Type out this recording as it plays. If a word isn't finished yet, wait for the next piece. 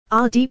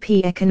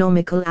RDP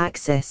Economical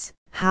Access,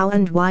 how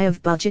and why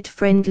of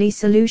budget-friendly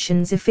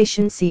solutions.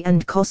 Efficiency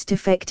and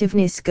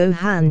cost-effectiveness go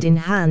hand in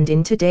hand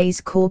in today's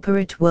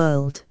corporate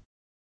world.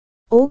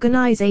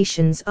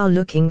 Organizations are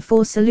looking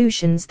for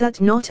solutions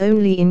that not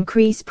only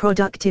increase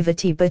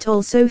productivity but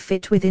also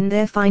fit within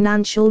their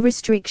financial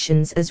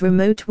restrictions as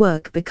remote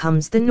work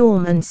becomes the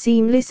norm and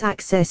seamless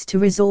access to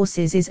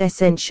resources is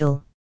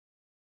essential.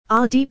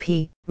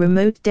 RDP,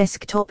 Remote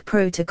Desktop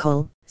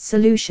Protocol,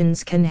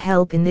 solutions can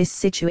help in this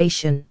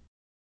situation.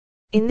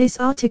 In this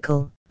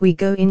article, we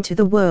go into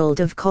the world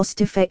of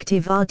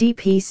cost-effective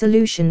RDP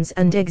solutions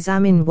and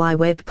examine why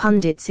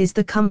WebPundits is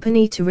the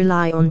company to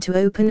rely on to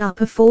open up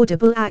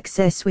affordable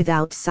access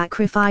without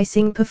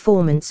sacrificing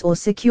performance or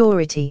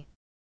security.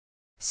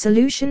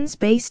 Solutions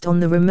based on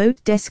the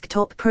Remote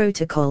Desktop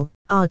Protocol,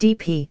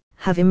 RDP,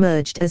 have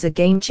emerged as a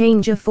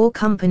game-changer for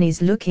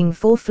companies looking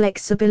for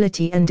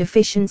flexibility and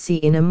efficiency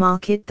in a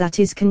market that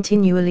is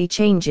continually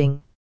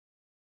changing.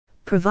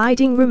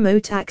 Providing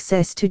remote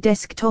access to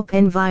desktop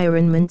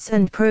environments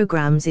and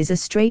programs is a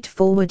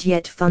straightforward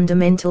yet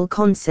fundamental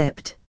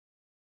concept.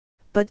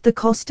 But the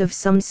cost of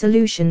some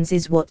solutions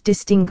is what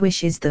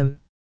distinguishes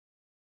them.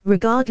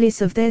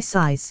 Regardless of their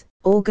size,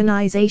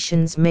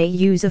 organizations may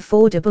use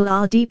affordable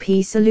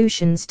RDP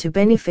solutions to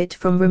benefit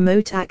from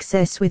remote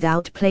access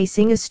without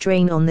placing a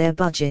strain on their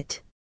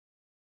budget.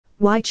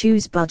 Why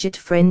choose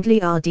budget-friendly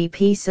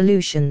RDP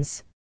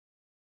solutions?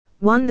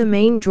 1. The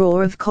main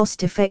draw of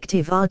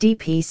cost-effective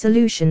RDP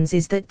solutions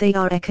is that they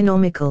are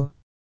economical.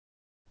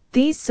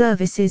 These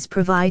services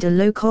provide a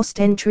low-cost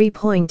entry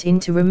point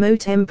into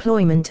remote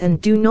employment and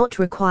do not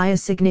require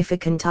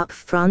significant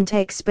upfront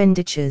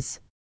expenditures.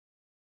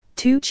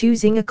 2.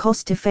 Choosing a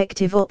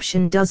cost-effective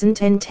option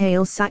doesn't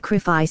entail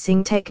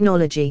sacrificing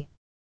technology.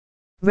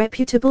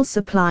 Reputable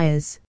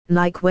suppliers,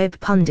 like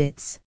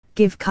WebPundits,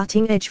 give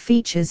cutting-edge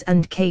features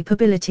and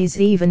capabilities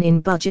even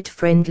in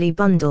budget-friendly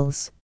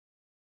bundles.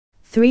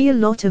 3. A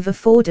lot of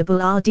affordable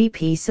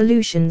RDP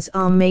solutions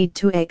are made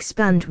to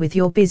expand with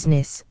your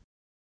business.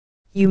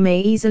 You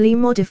may easily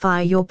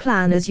modify your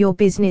plan as your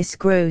business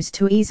grows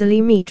to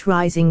easily meet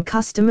rising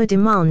customer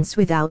demands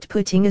without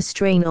putting a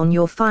strain on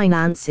your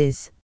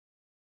finances.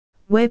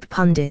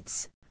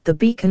 WebPundits, the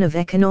beacon of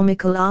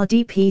economical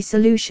RDP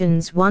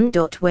solutions. 1.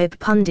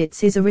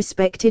 WebPundits is a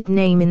respected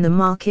name in the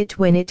market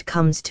when it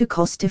comes to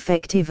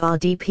cost-effective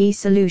RDP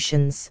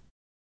solutions.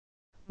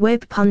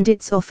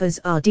 WebPundits offers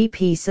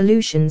RDP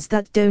solutions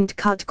that don't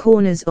cut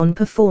corners on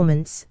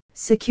performance,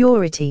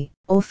 security,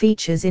 or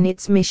features in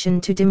its mission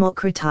to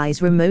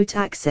democratize remote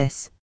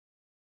access.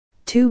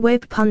 2.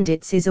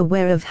 WebPundits is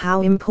aware of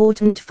how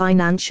important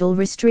financial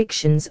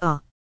restrictions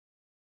are.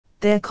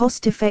 Their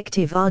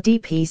cost-effective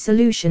RDP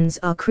solutions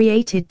are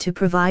created to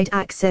provide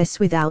access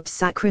without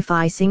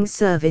sacrificing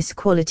service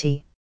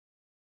quality.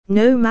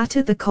 No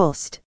matter the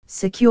cost,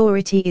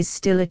 security is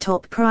still a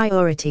top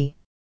priority.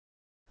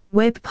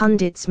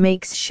 WebPundits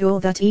makes sure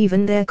that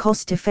even their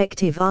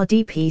cost-effective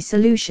RDP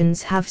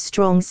solutions have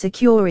strong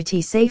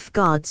security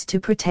safeguards to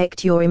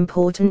protect your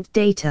important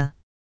data.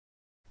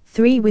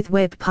 3. With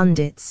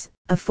WebPundits,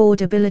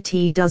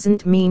 affordability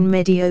doesn't mean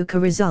mediocre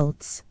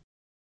results.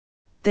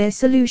 Their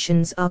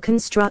solutions are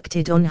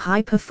constructed on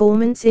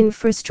high-performance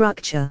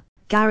infrastructure,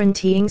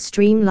 guaranteeing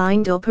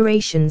streamlined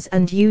operations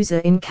and user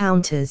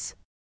encounters.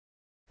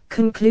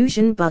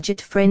 Conclusion: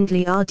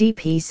 budget-friendly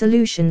RDP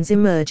solutions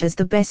emerge as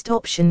the best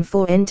option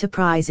for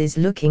enterprises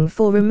looking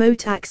for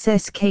remote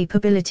access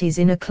capabilities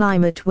in a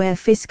climate where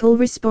fiscal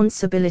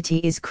responsibility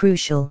is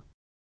crucial.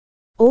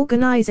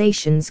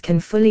 Organizations can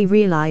fully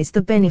realize the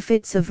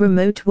benefits of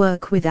remote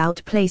work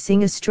without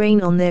placing a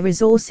strain on their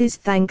resources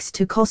thanks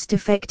to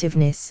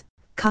cost-effectiveness,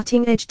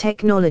 cutting-edge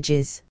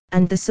technologies,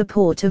 and the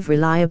support of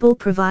reliable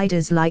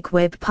providers like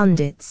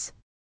WebPundits.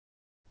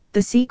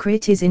 The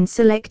secret is in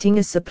selecting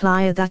a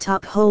supplier that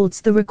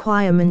upholds the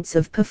requirements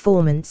of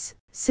performance,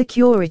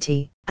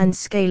 security, and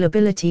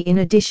scalability in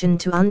addition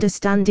to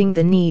understanding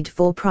the need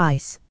for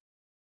price.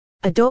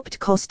 Adopt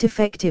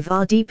cost-effective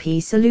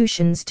RDP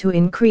solutions to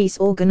increase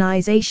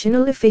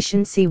organizational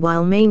efficiency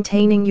while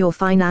maintaining your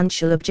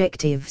financial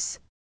objectives.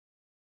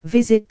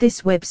 Visit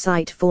this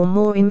website for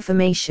more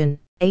information: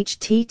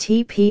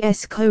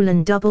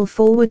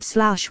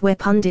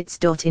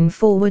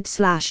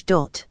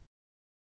 https://webpundits.in/.